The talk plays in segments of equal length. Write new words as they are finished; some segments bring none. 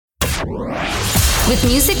With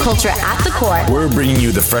music culture at the core, we're bringing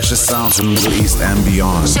you the freshest sounds from the Middle East and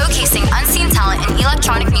beyond. Showcasing unseen talent in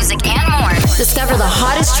electronic music and more. Discover the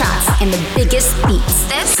hottest tracks and the biggest beats.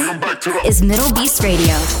 This is Mdlbeast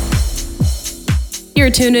Radio. You're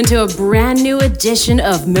tuned into a brand new edition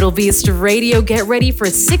of Mdlbeast Radio. Get ready for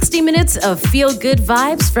 60 minutes of feel-good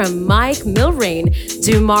vibes from Mike, Millrain,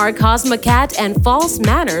 Demuir, Cosmicat, and False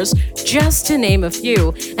Manners, just to name a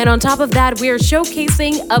few. And on top of that, we are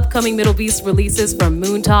showcasing upcoming Mdlbeast releases from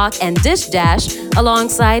Moontalk and Dish Dash,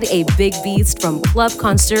 alongside a big beast from Club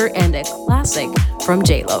Connoisseur and a classic from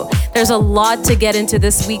J-Lo. There's a lot to get into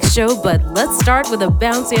this week's show, but let's start with a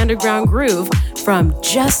bouncy underground groove from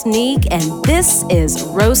Justnique, and this is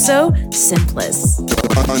Rosso, Samplice.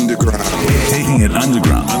 Underground. Taking it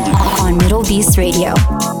underground. On Mdlbeast Radio.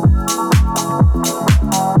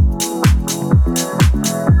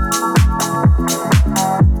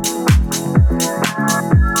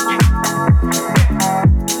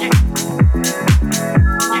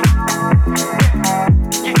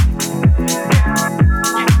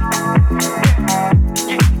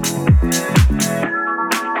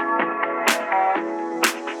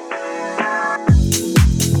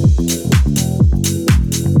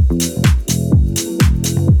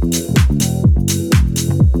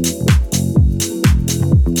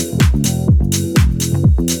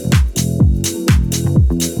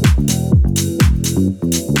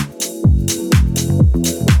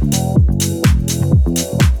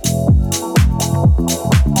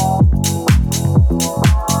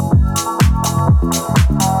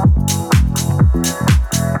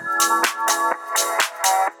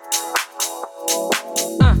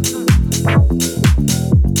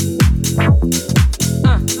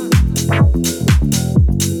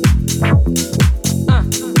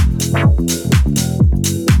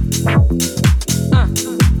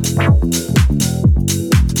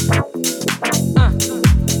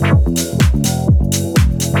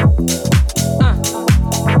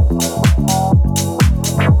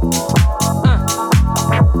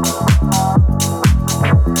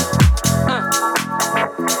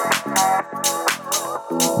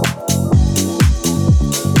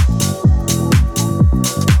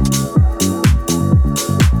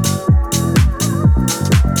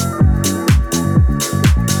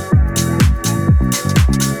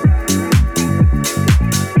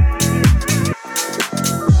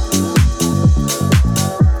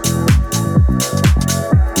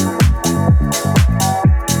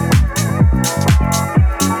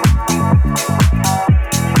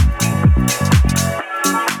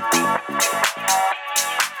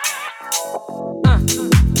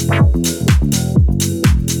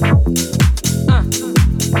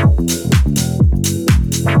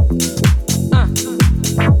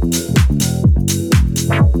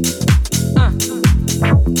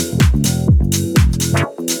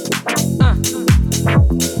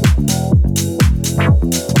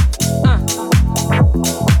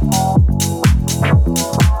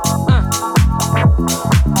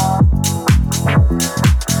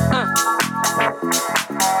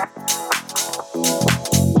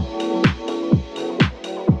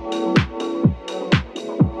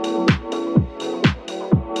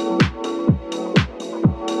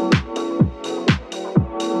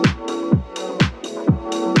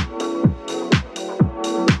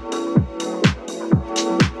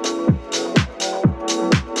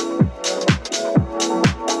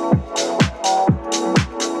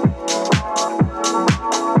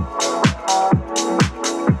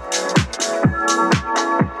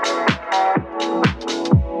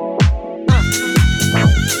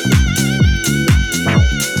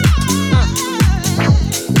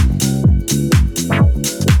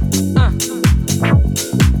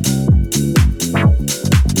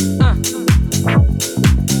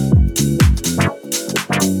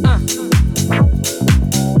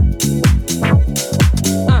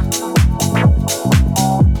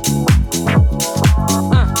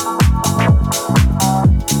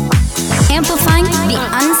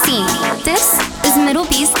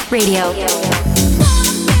 Radio.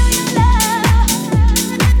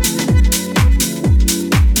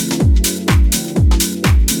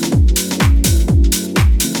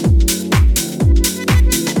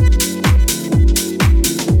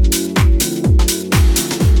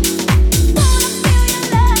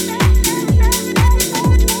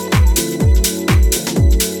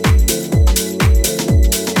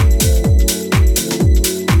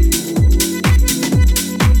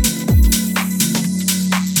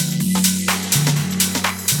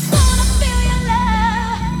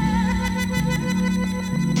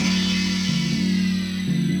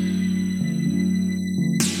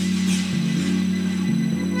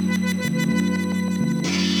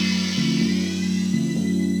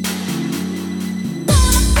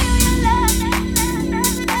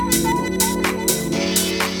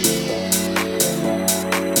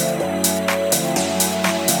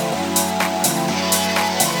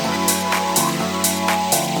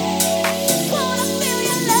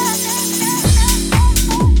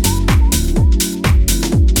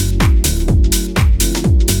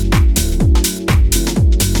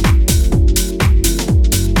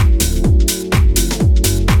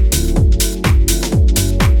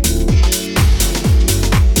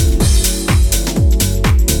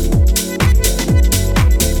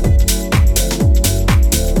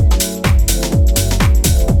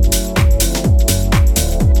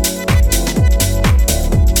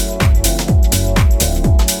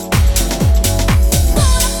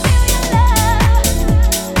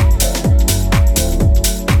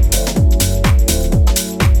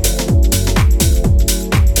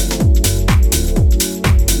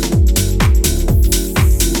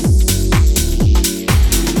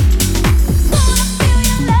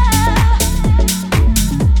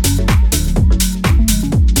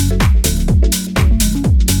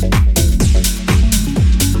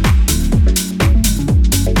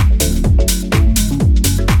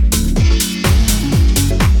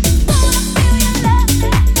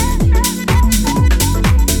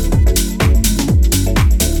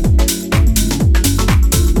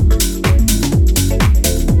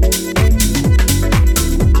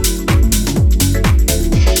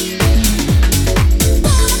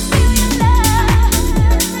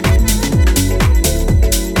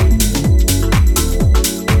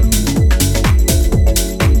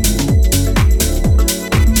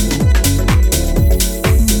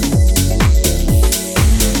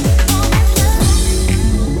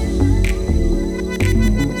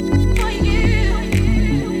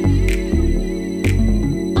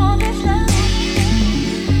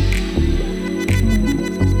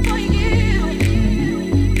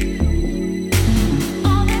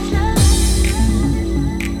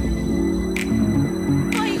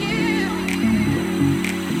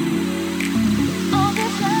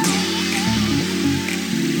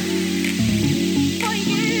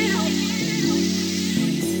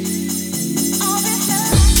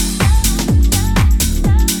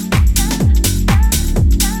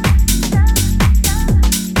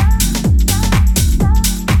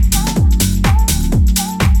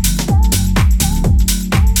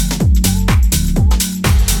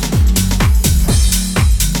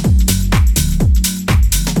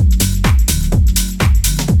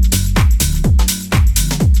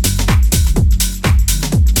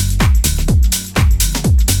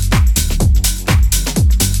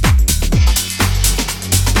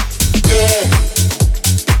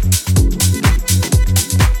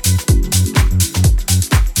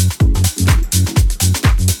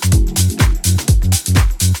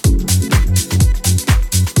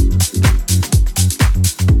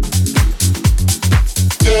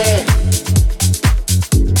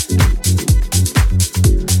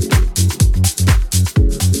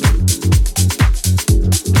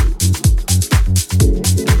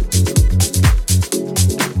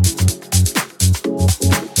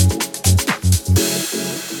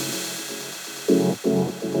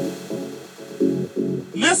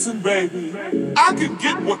 Listen, baby, I can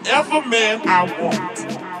get whatever man I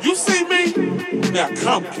want. You see me? Now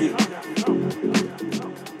come get me.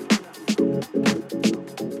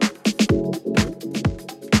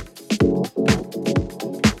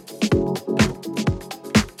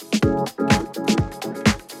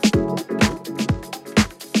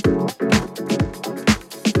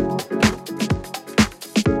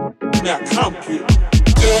 Now come get me.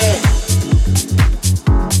 Yeah.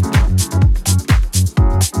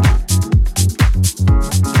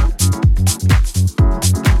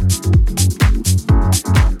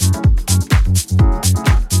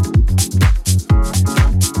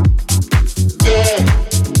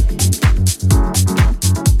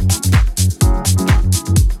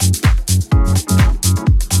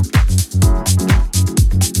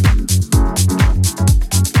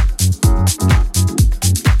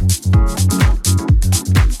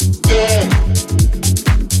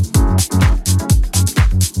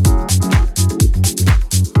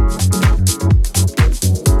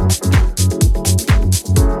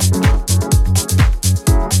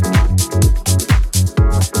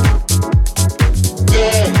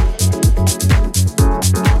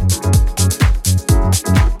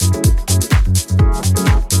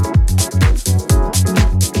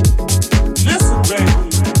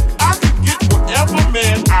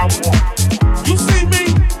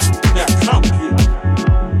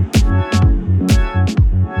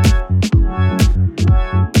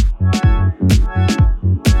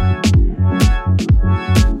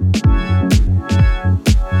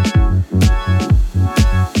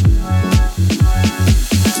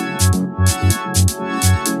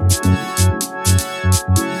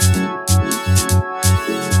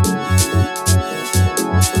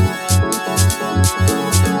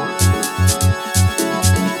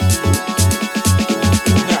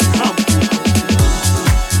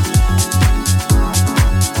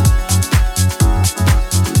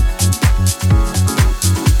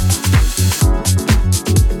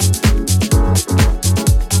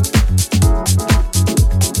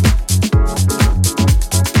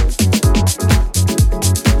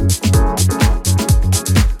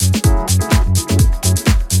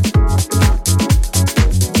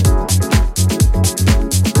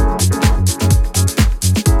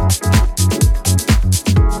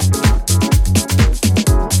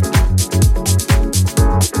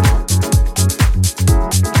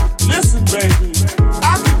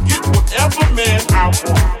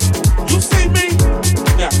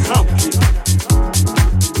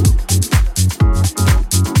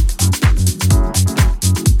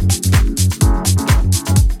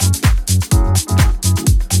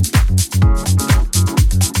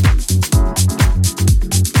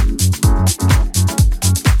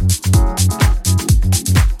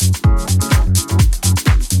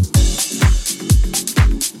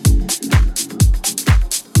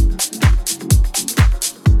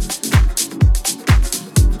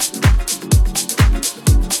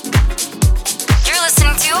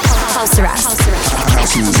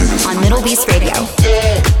 On Mdlbeast Radio.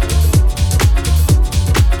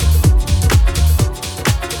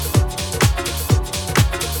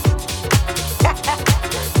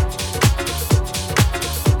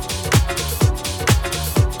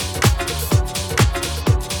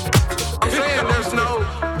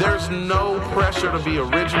 There's no pressure to be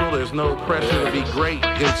original. There's no pressure to be great.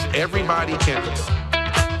 It's everybody can.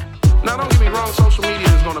 Now, don't get me wrong. Social media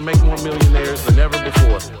is going to make more millionaires than ever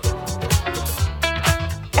before.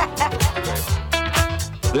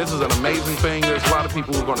 This is an amazing thing. There's a lot of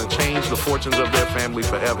people who are going to change the fortunes of their family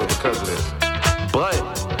forever because of this. But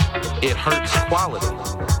it hurts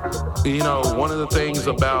quality. You know, one of the things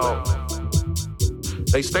about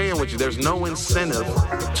they staying with you, there's no incentive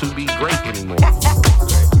to be great anymore.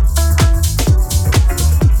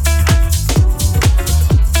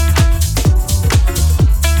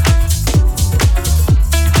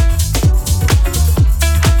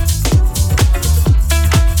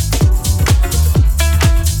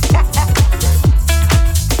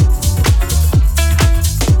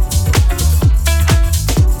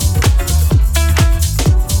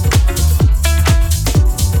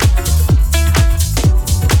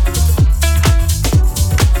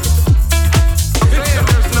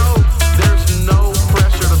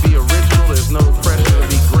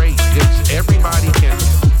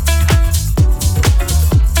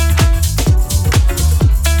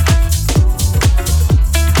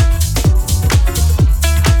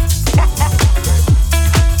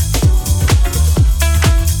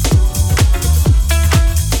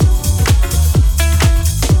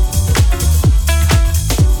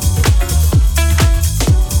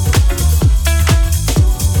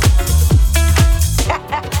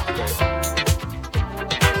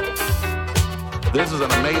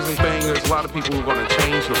 amazing thing. There's a lot of people who are going to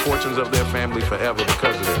change the fortunes of their family forever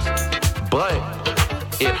because of this. But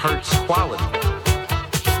it hurts quality.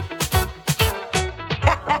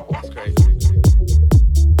 That's crazy.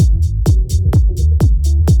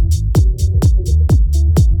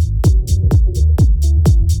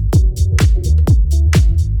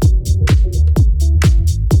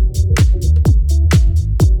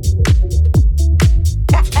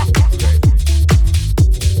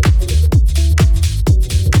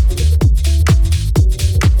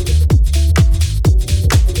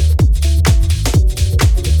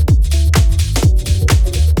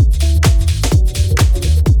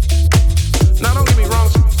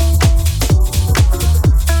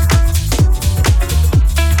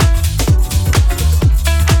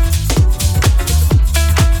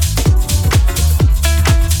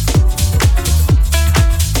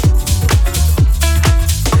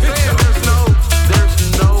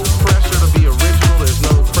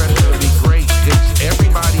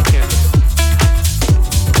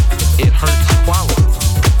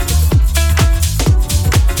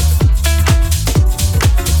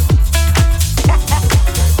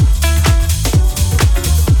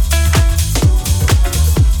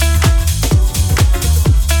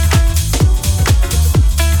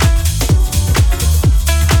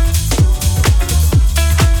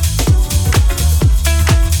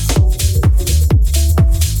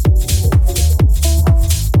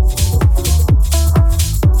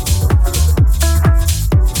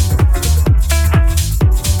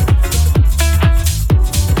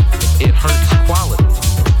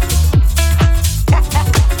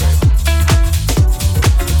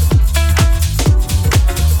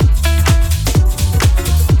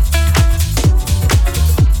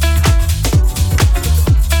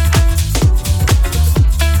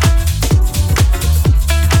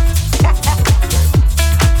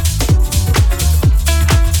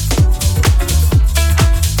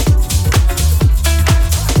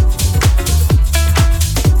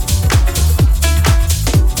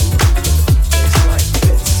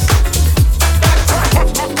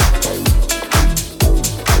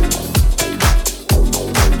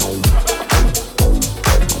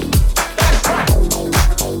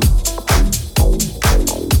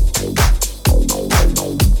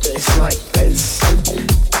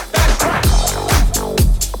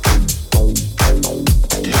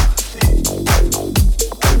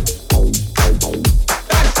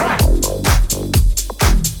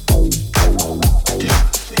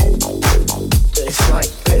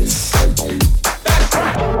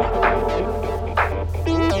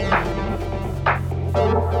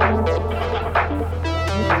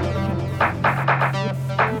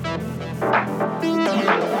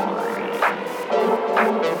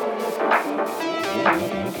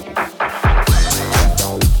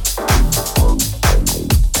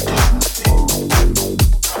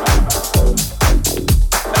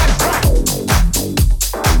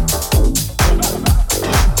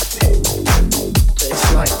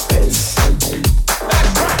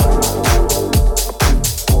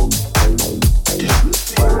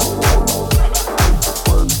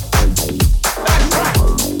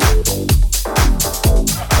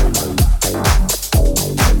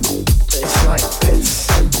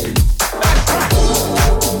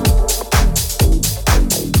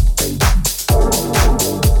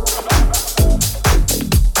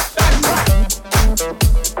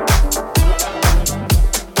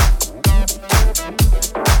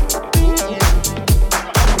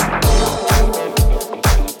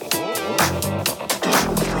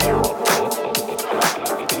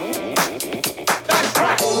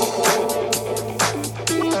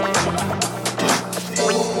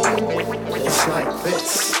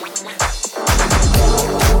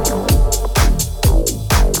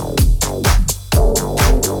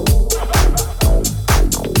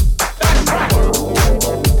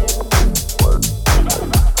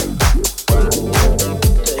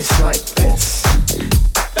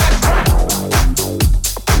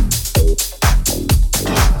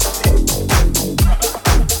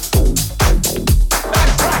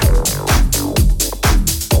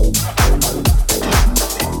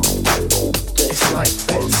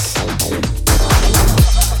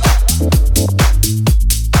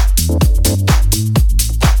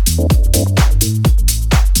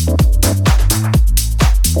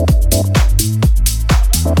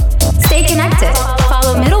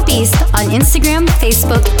 Instagram,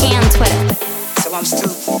 Facebook, and Twitter. So I'm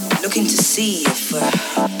still looking to see if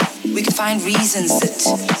we can find reasons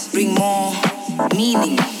that bring more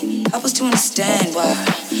meaning. Help us to understand why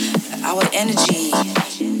our energy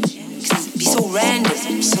can be so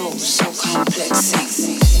random, so complex.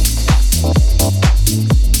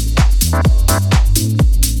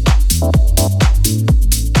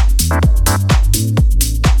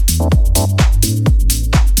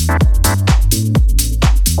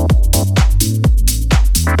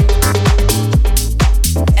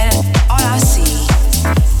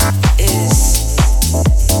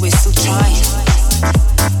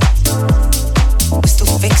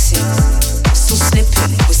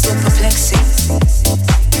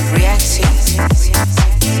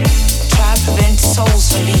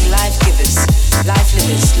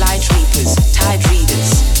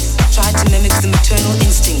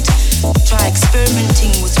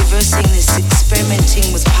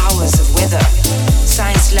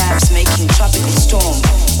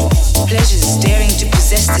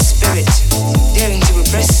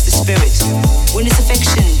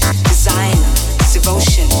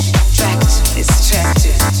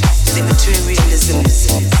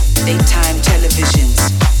 daytime televisions,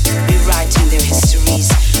 rewriting their histories,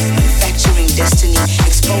 manufacturing destiny,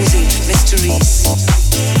 exposing mysteries,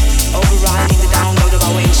 overriding the download of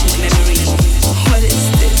our ancient memory. What is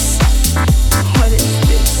this? What is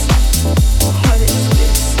this? What is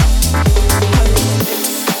this? What is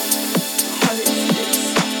this? What is this? What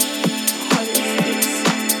is this? What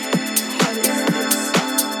is this?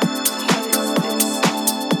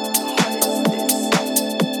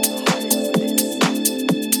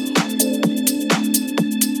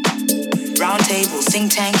 Round table,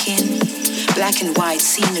 think tanking, black and white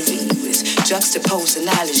scenery with juxtaposed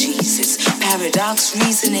analogies. It's paradox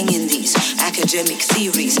reasoning in these academic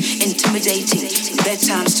theories, intimidating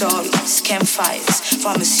bedtime stories, campfires,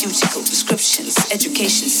 pharmaceutical prescriptions,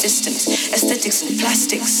 education systems, aesthetics and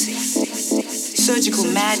plastics. Surgical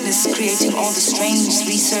madness creating all the strange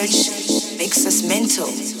research makes us mental.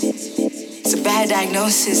 It's a bad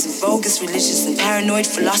diagnosis, bogus religions and paranoid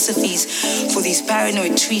philosophies for these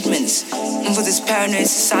paranoid treatments and for this paranoid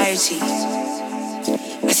society.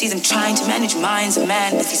 I see them trying to manage minds of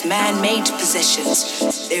man with these man-made possessions,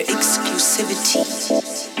 their exclusivity.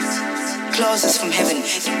 Clauses from heaven.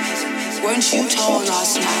 Weren't you tall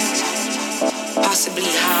last night? Possibly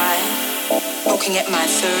high, poking at my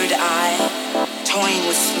third eye, toying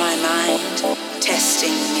with my mind,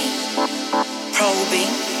 testing me, probing.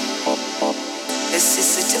 This is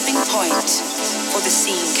the tipping point for the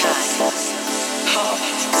seen kind. Oh,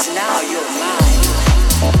 'cause now you're mine.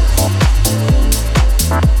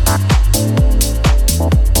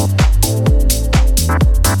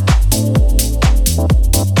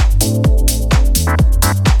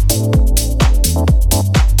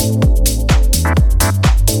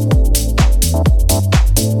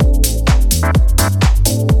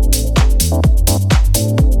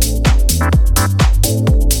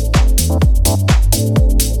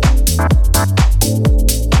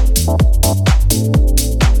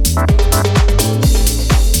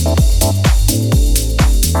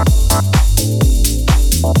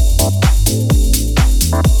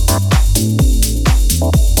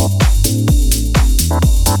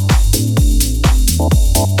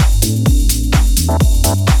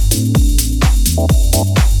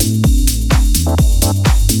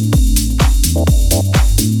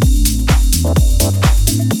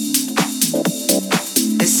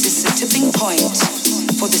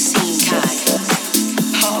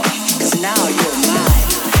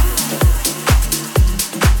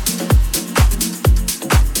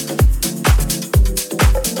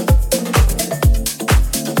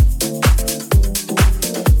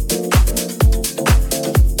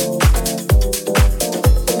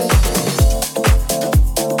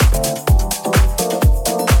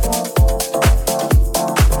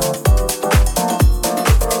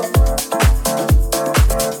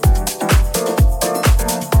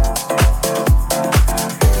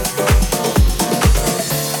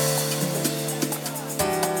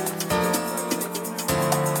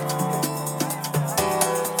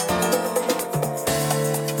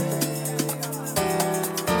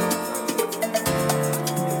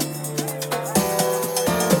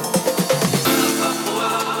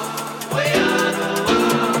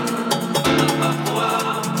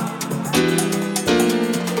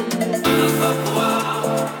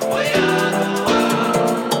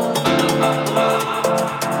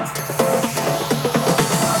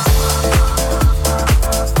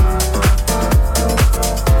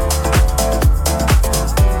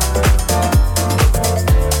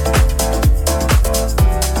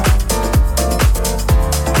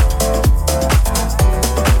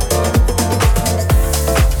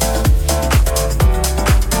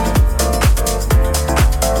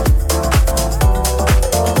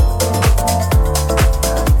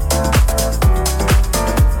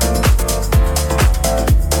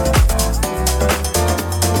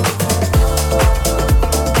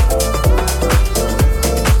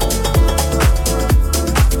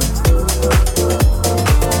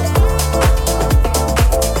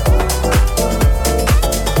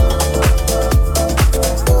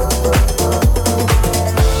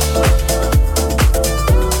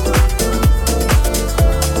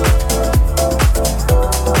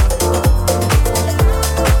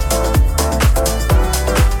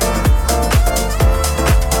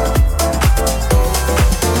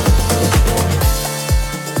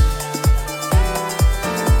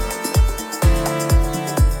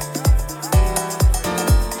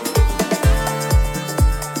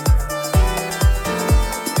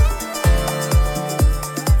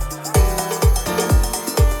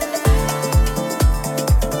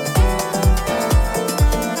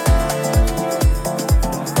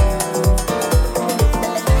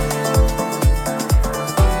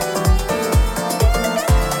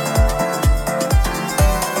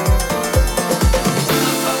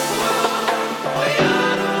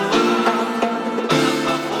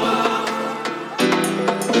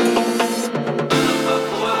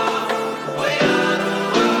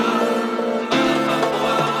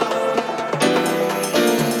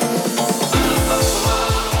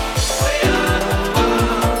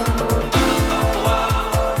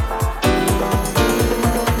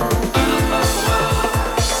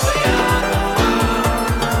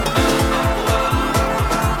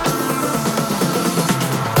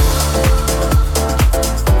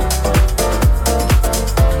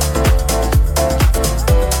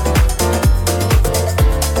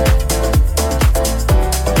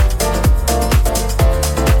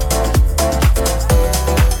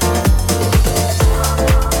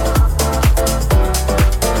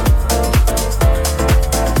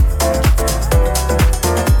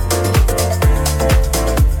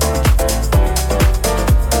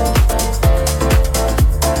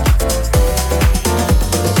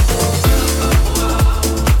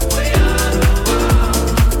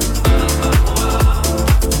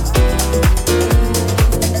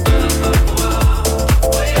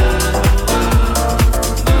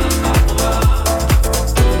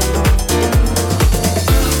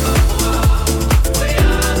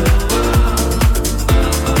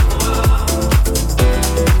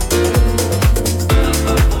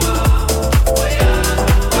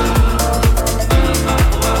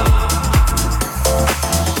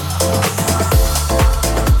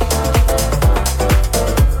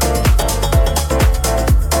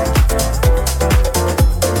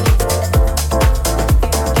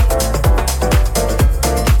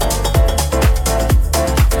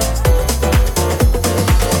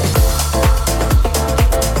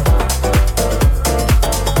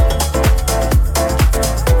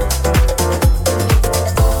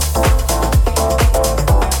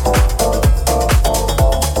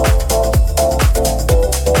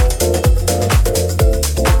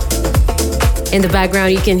 In the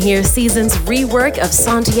background, you can hear Season's rework of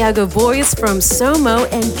Santiago Voice from S.U.M.O,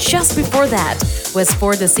 and just before that was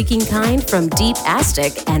For the Seeking Kind from Deep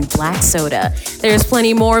Aztec and Black Soda. There's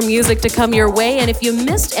plenty more music to come your way, and if you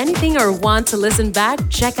missed anything or want to listen back,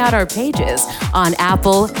 check out our pages on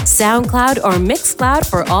Apple, SoundCloud, or Mixcloud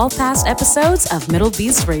for all past episodes of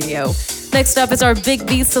Mdlbeast Radio. Next up is our Big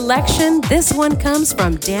B selection. This one comes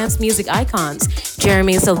from dance music icons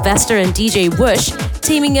Jeremy Sylvester and DJ Whoosh,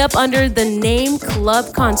 teaming up under the name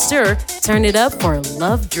Club Connoisseur. Turn it up for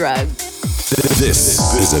Love Drug. This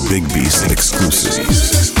is a Big Beast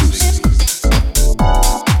exclusive.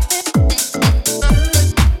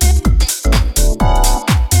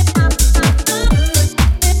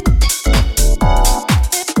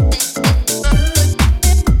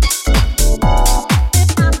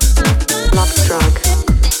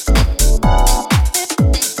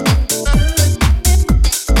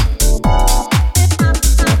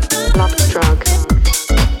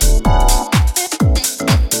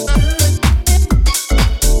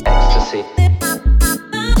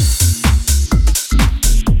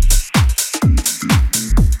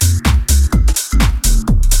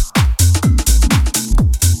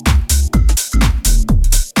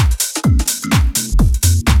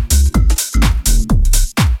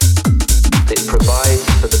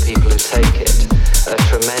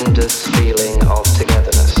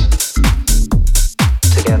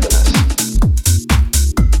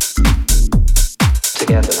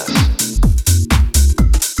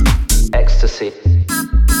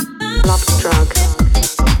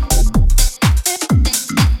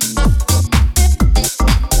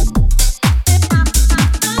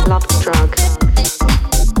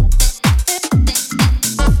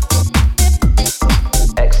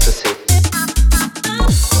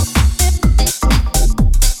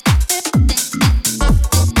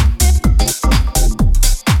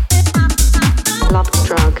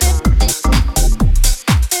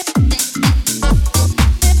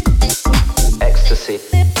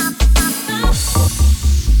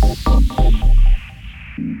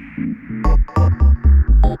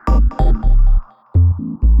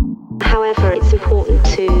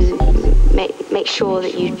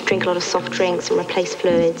 Drink a lot of soft drinks and replace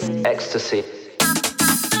fluids. Ecstasy.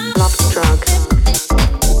 Love drug.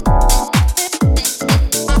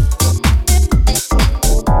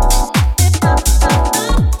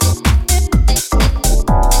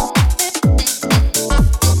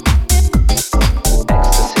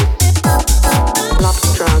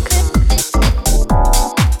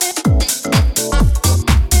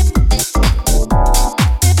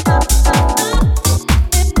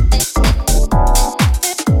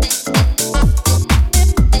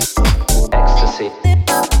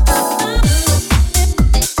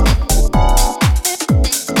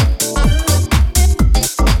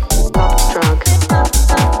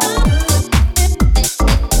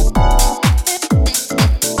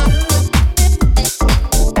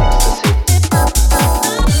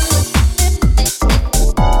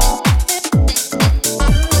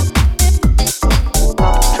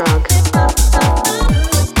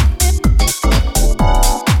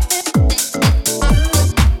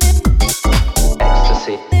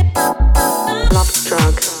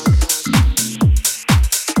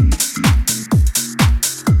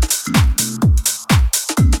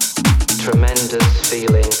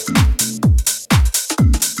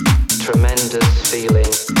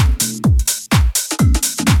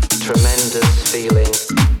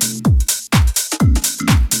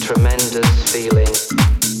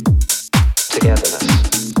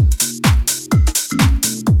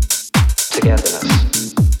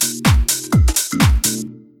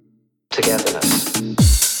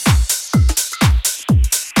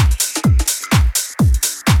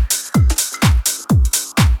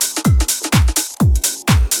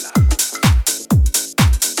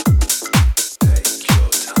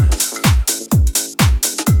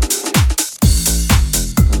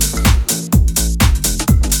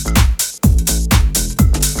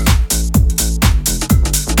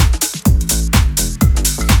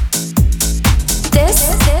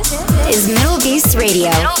 Mdlbeast Radio.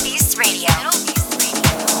 Mdlbeast Radio.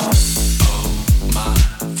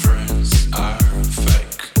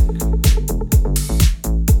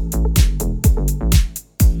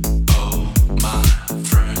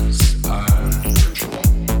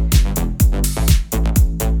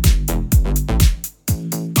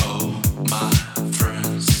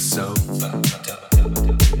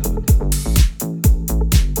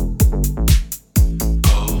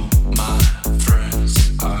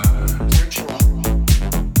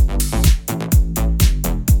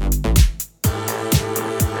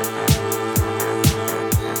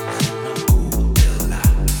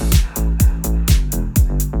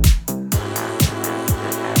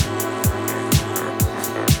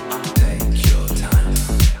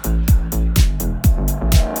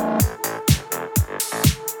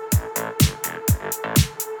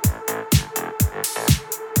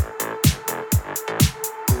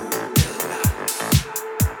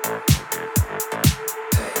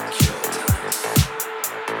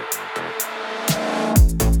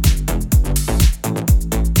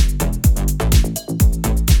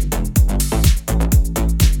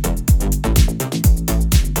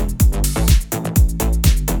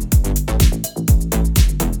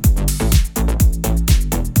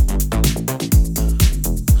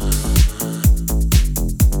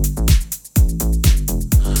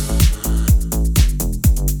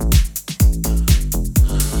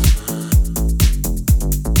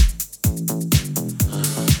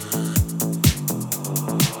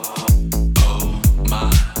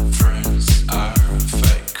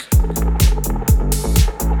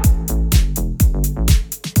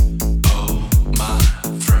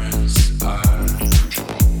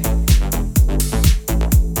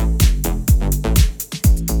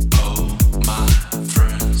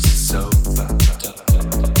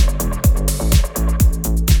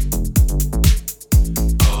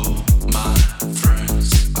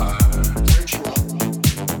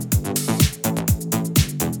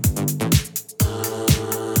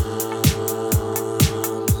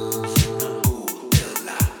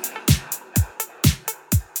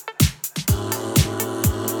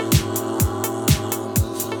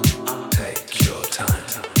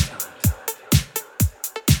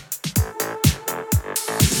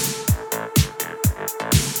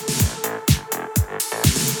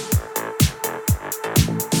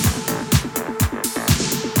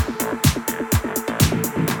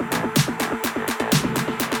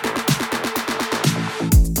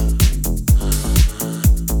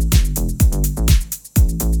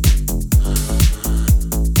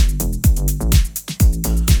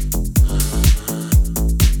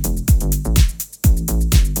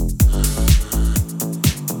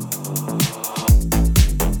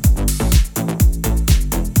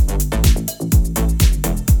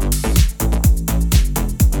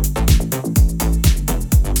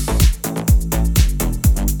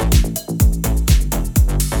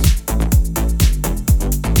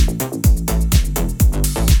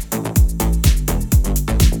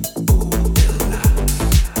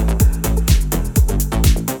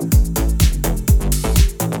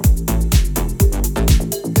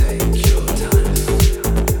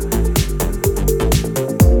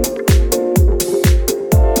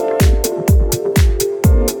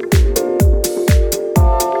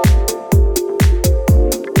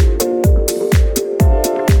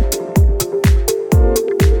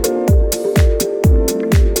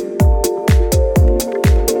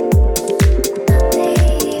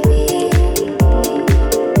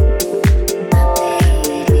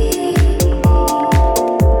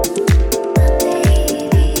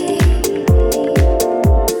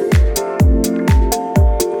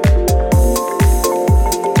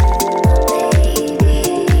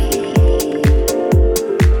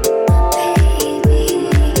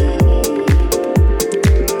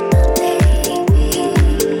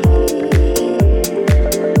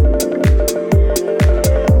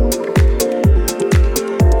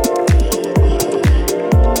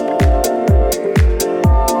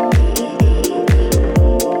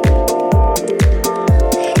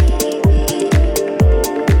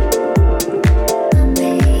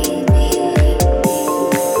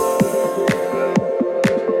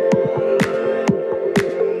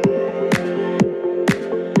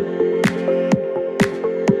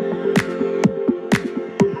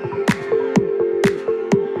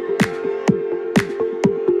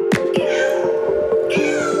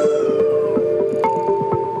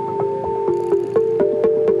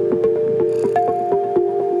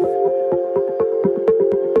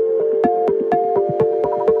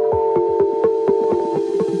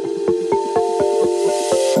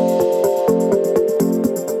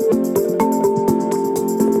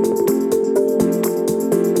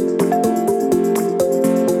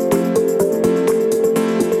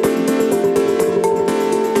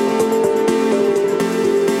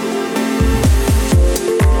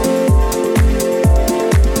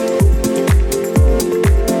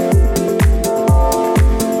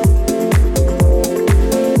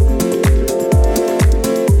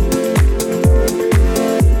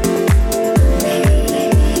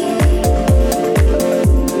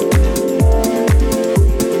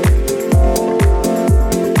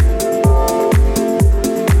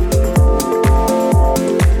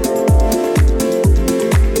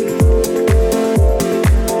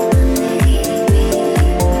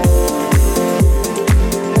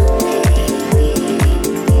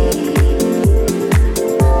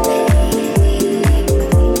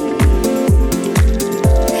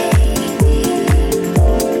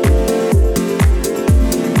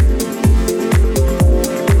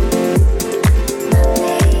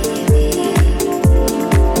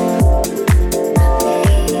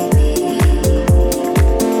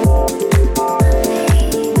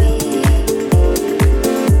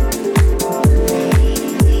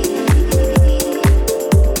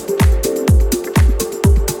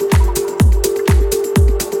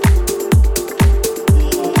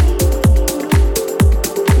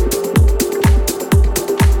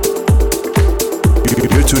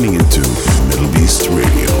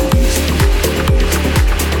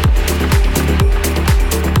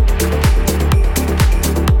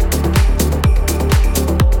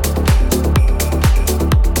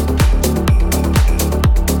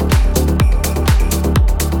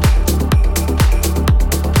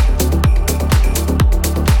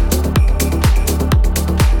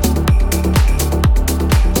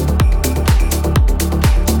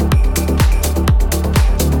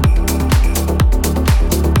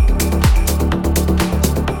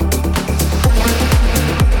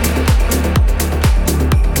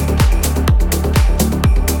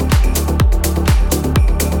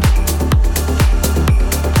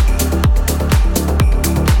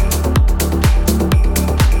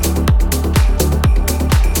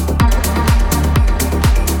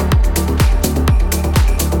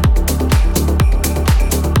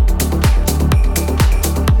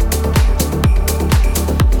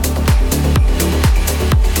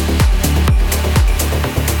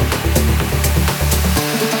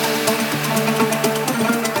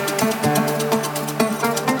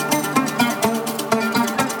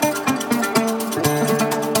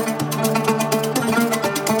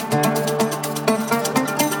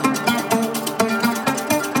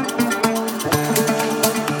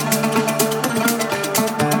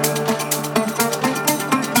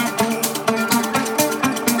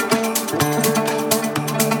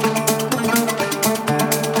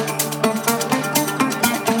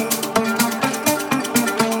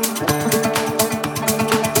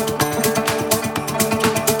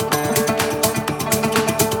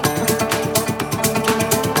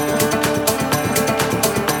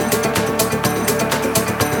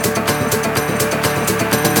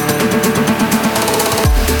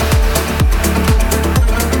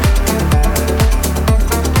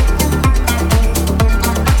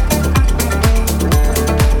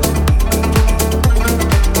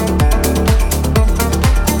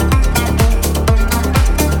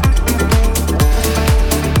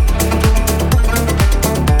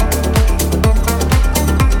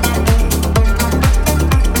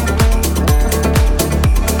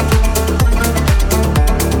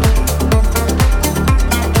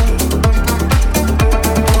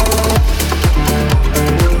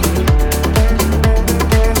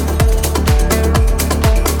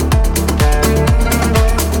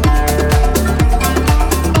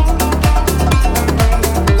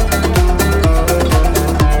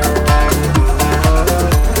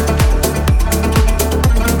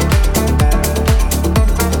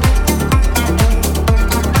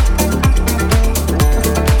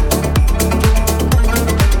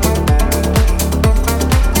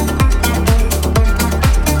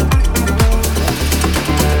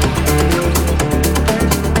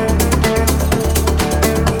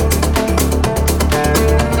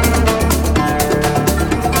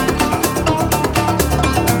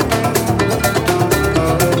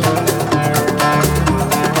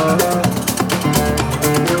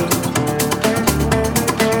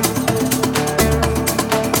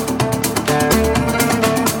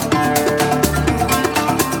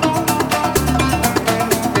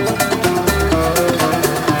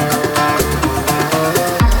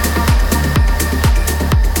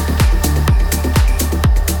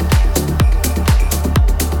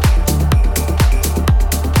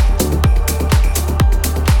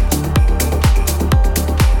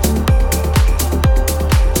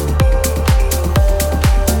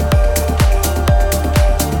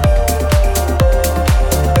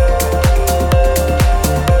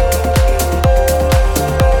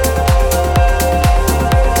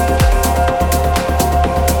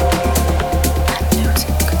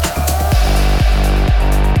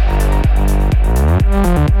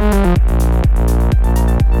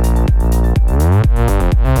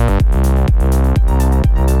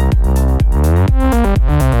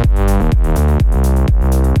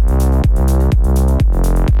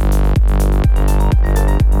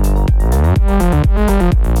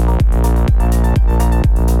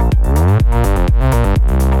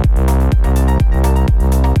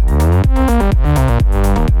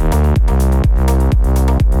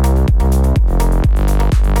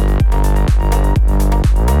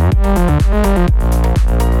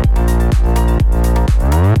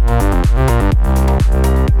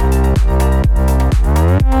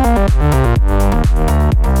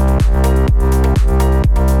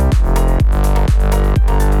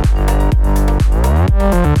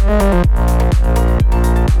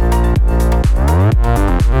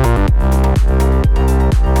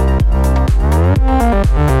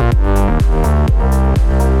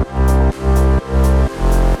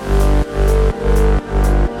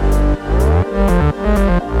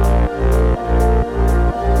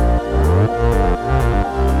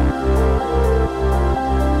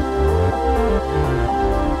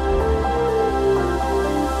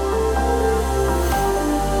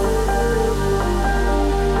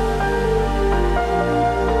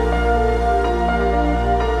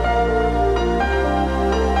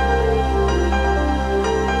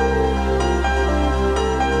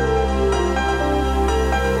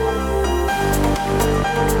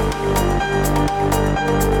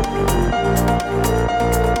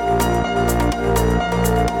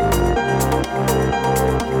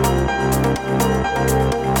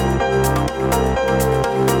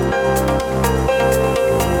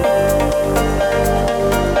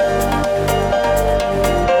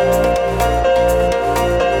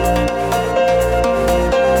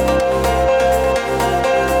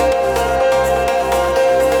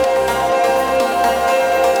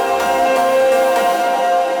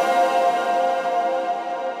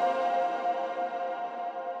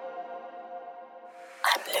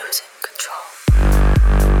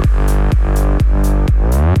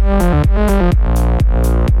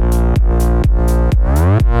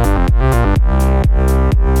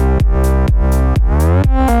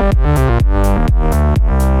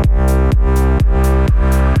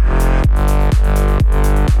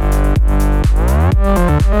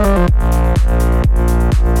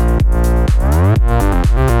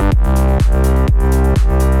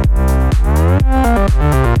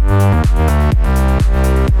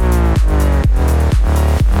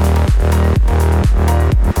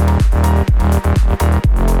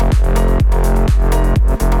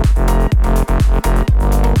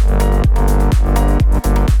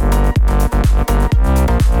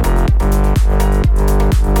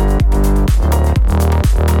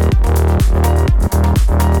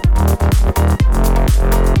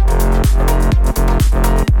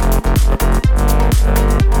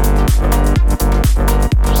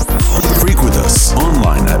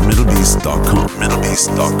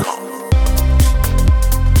 Mdlbeast.com.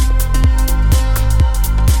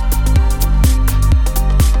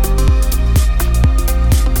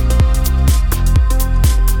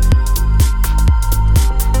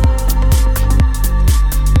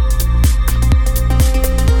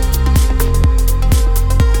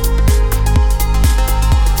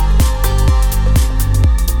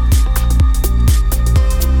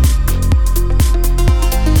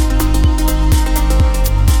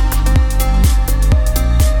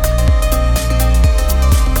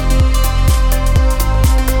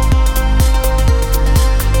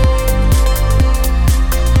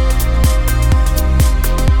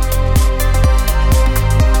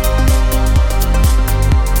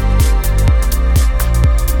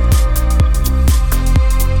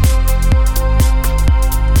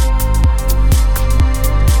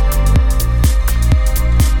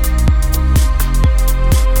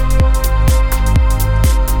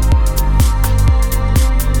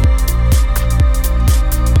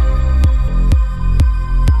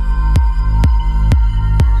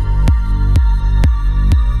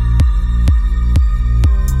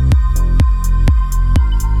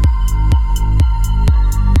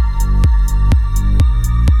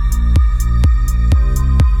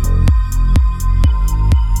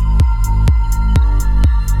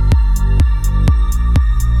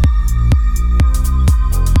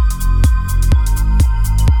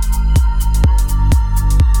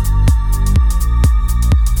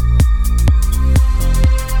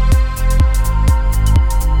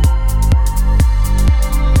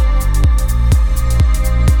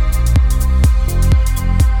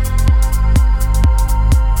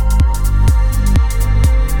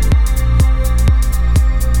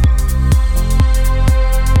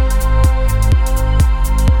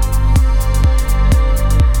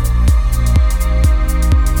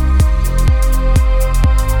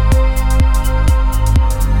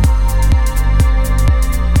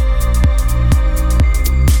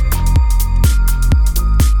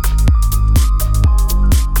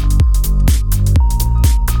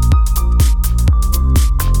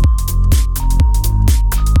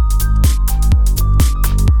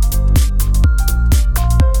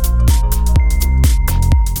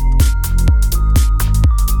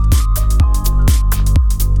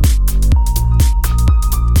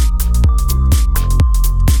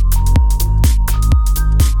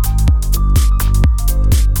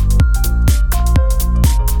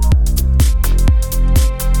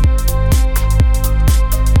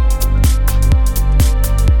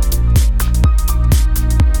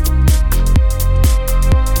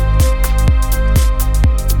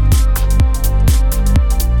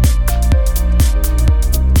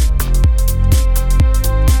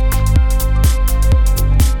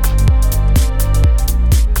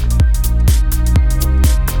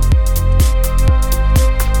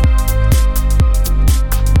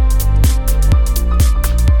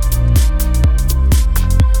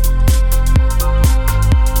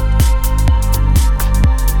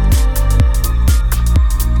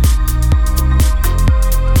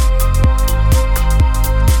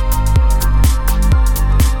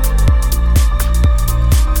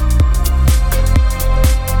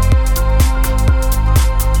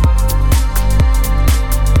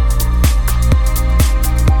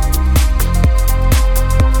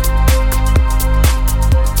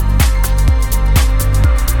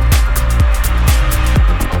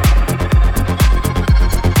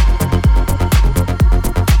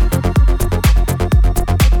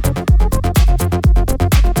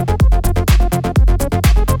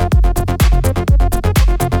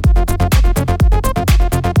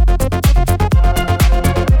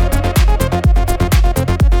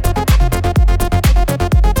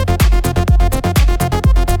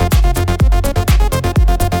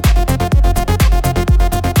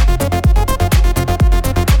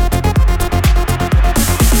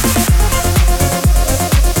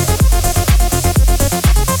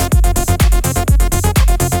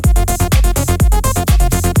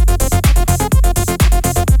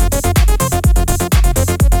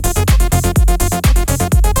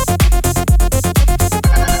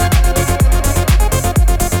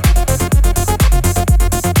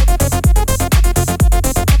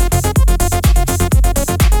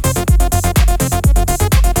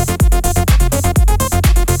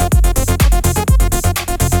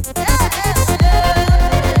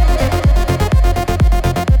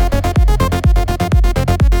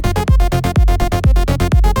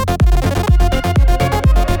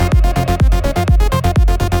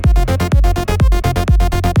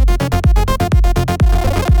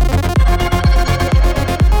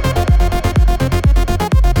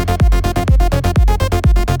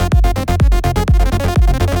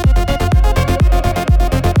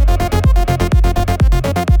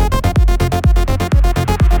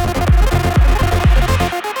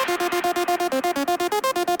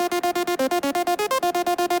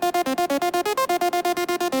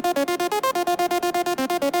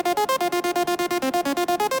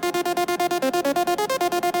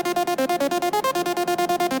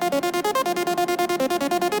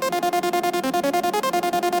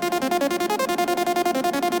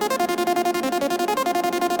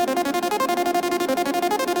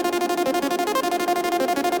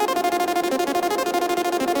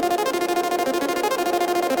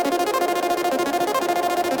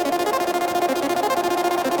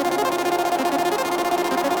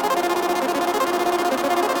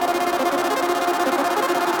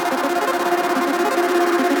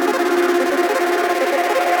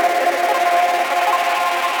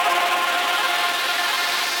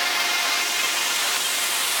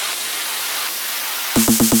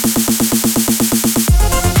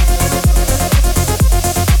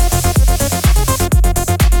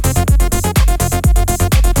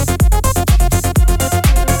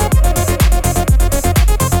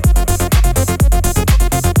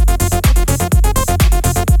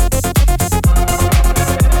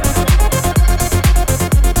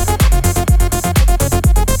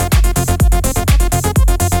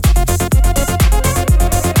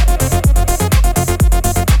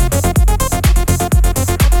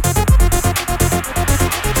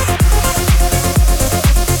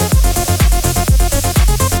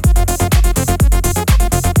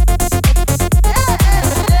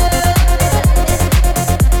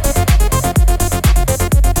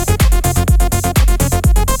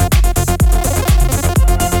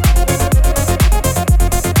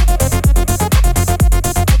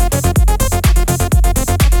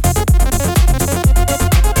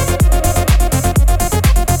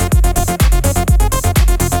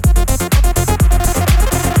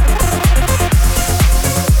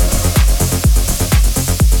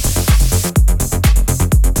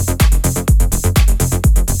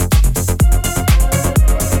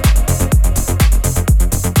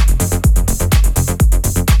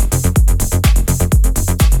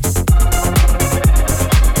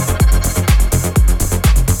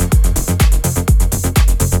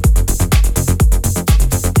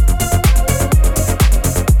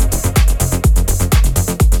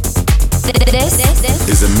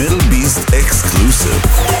 is a Mdlbeast exclusive.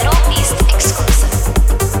 Mdlbeast exclusive.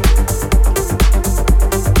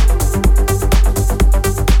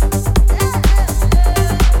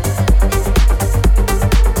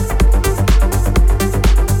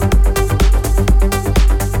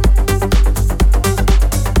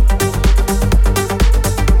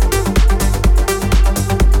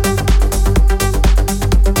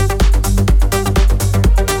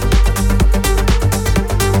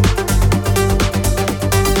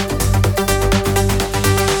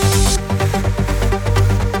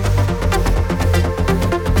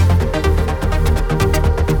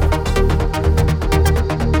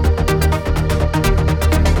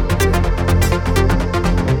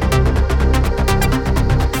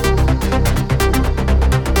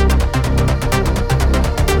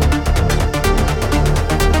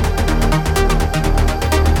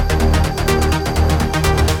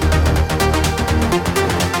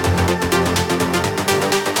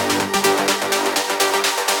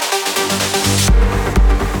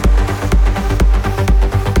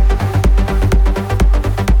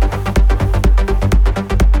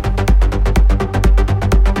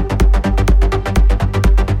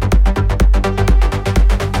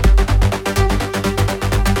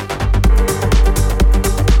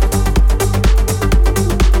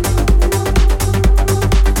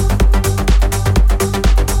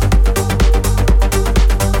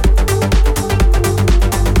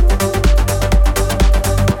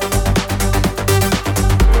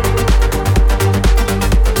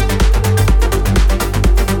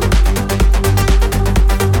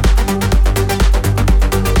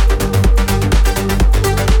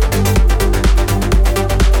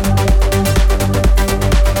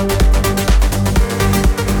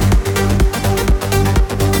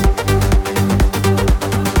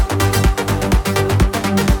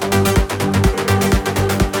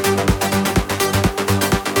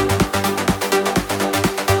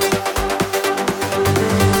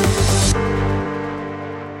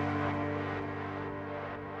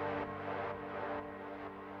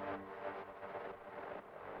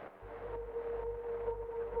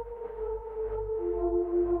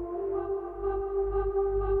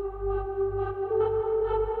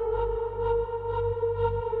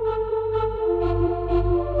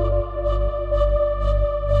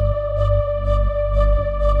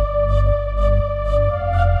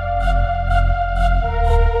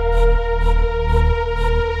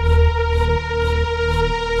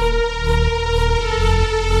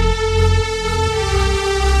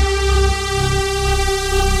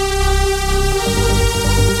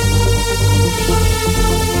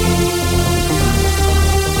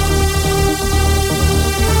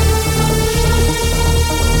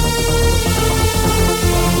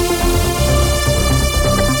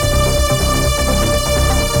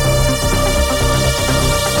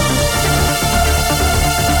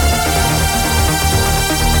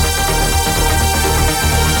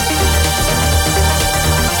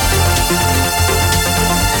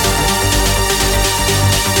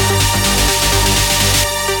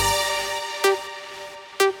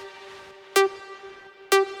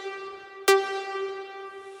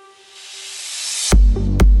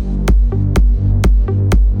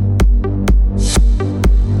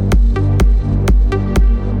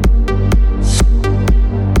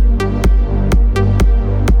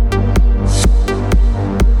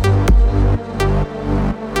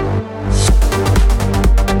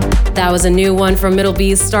 That was a new one from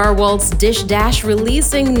Mdlbeast Star Waltz Dish Dash,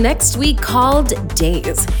 releasing next week, called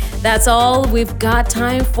Daze. That's all we've got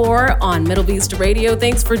time for on Mdlbeast Radio.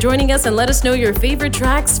 Thanks for joining us, and let us know your favorite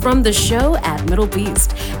tracks from the show at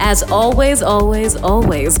Mdlbeast. As always,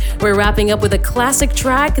 we're wrapping up with a classic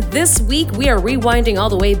track. This week, we are rewinding all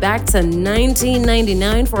the way back to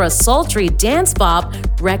 1999 for a sultry dance bop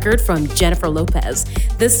record from Jennifer Lopez.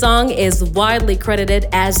 This song is widely credited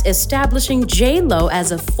as establishing J-Lo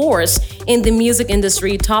as a force in the music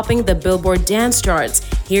industry, topping the Billboard dance charts.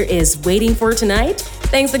 Here is Waiting for Tonight.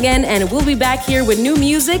 Thanks again, and we'll be back here with new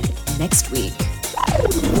music next week.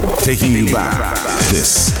 Taking you back.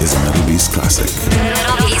 This is Mdlbeast Classic.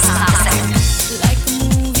 Mdlbeast Classic.